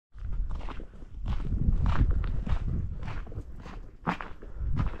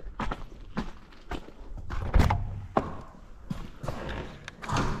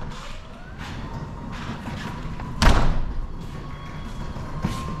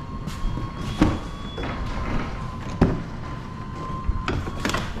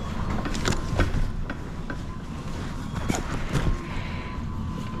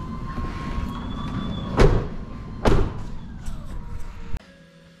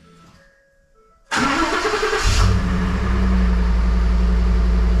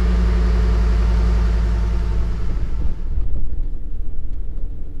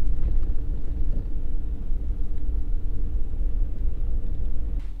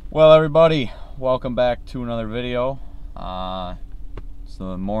Well, everybody, welcome back to another video. It's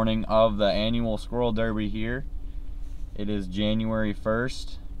the morning of the annual Squirrel Derby here. It is January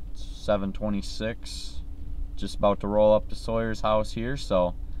 1st, it's 7:26. Just about to roll up to Sawyer's house here,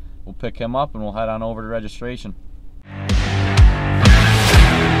 so we'll pick him up and we'll head on over to registration.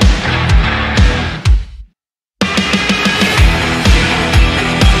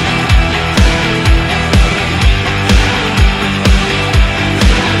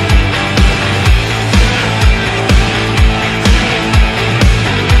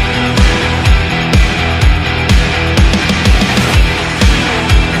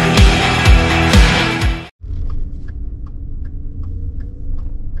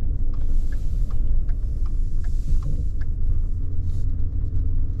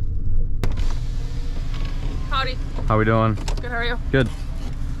 Howdy. How we doing? Good, how are you? Good.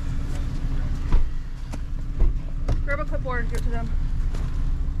 Grab a clipboard and give it to them.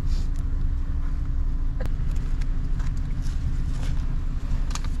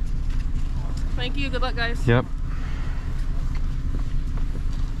 Thank you, good luck guys. Yep.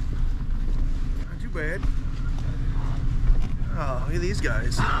 Not too bad. Oh, look at these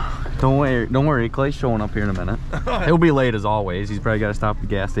guys. Don't worry, Clay's showing up here in a minute. He'll be late as always. He's probably got to stop at the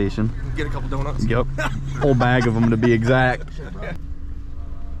gas station. Get a couple donuts. Yep. Whole bag of them to be exact.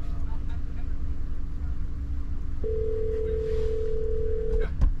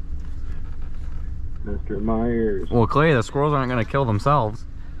 Mr. Myers. Well, Clay, the squirrels aren't going to kill themselves.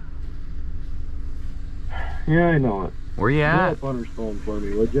 Yeah, I know it. Where you Pull at? up Thunderstorm for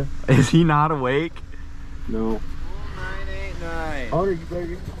me, would you? Is he not awake? No. 989. Hunter, you better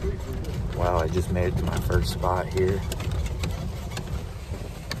get the sleep. Wow, I just made it to my first spot here.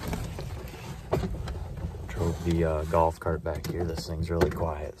 Drove the golf cart back here. This thing's really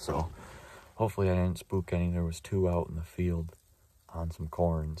quiet, so hopefully I didn't spook any. There was two out in the field on some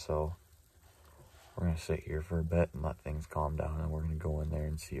corn, so we're gonna sit here for a bit and let things calm down, and we're gonna go in there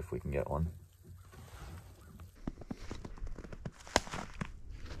and see if we can get one.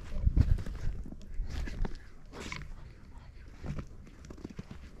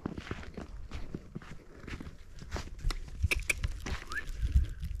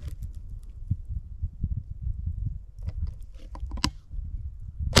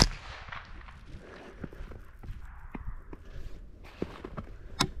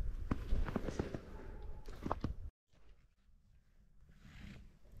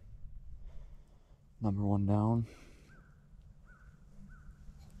 Number one down.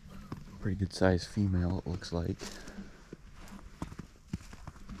 Pretty good sized female, it looks like.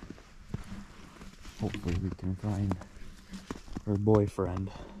 Hopefully we can find her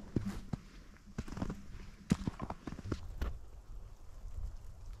boyfriend.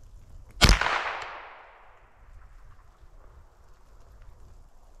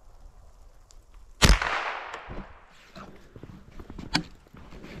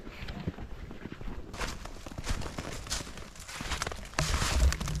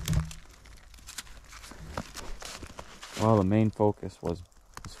 Well, the main focus was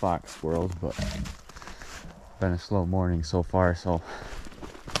fox squirrels, but been a slow morning so far, so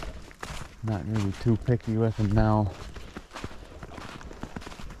not really too picky with them now.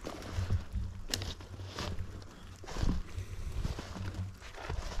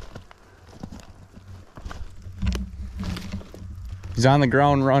 He's on the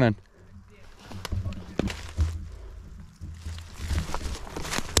ground running.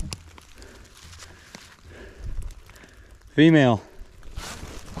 Female.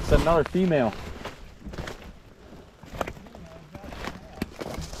 It's another female.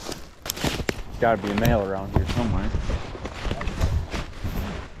 Gotta be a male around here somewhere.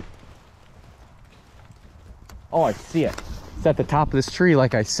 Oh, I see it. It's at the top of this tree,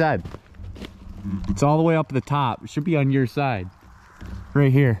 like I said. It's all the way up at the top. It should be on your side.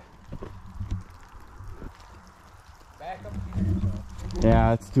 Right here.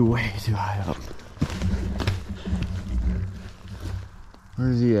 Yeah, it's way too high up.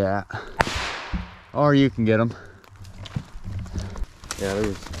 Where's he at? Or you can get him. Yeah,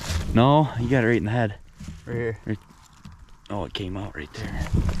 there's... No, you got it right in the head. Right here. Right... Oh, it came out right there.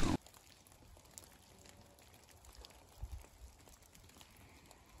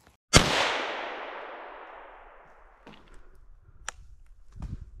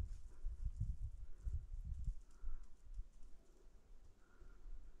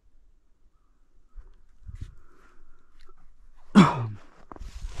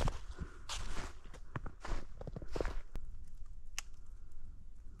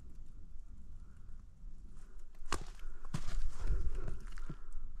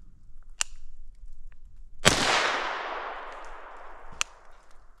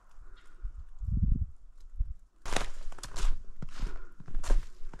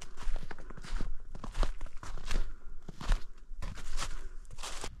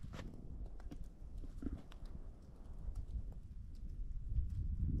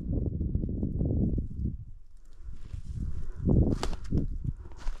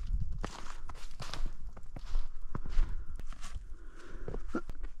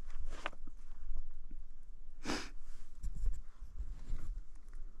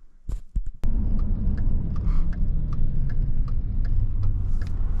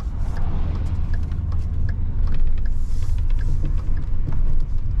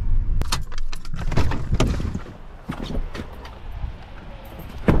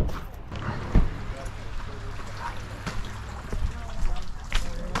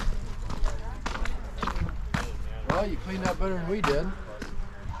 cleaned up better than we did.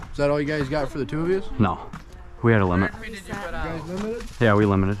 Is that all you guys got for the two of you? No, we had a limit. You guys limited? Yeah, we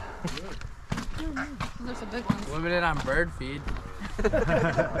limited. There's some big ones. Limited on bird feed. Did you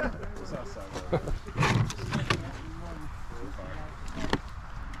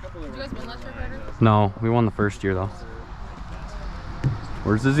guys win last year, Carter? No, we won the first year though.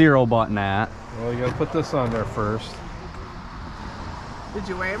 Where's the 0 button at? Well, you gotta put this on there first. Did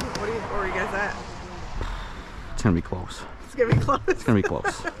you weigh them? Where are you guys at? It's gonna be close. It's gonna be close. It's gonna be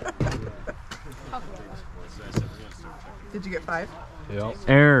close. Did you get 5? Yep.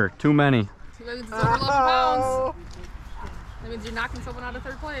 Error, too many. So that means it's over 11 pounds. Oh. That means you're knocking someone out of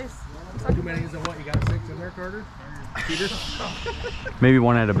 3rd place. Too many is what? You got 6 in there, Carter? Peter? Maybe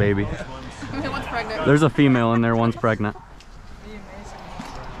one had a baby. One's pregnant. There's a female in there, one's pregnant.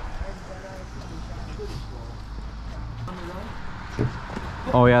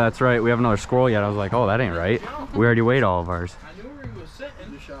 Oh yeah, that's right. We have another squirrel yet. I was like, oh, that ain't right. We already weighed all of ours. I knew where he was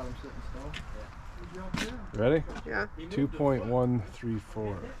sitting. Just shot him sitting still. Ready? Yeah.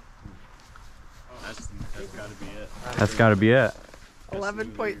 2.134. That's gotta be it.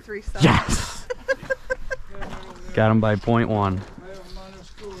 11.37. Yes! Got him by 0.1.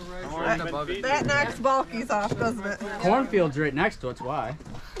 That knocks bulkies off, doesn't it? Cornfield's right next to it's why.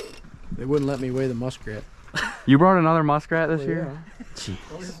 They wouldn't let me weigh the muskrat. You brought another muskrat this year? Jeez.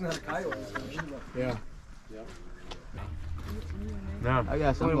 Yeah. No. I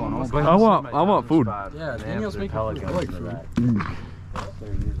got something going on. I want food. Yeah, Daniel's making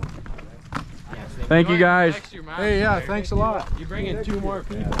Thank you guys. Hey, yeah, thanks a lot. You bring in 2 more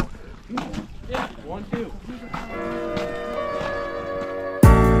people. Yeah, 1, 2.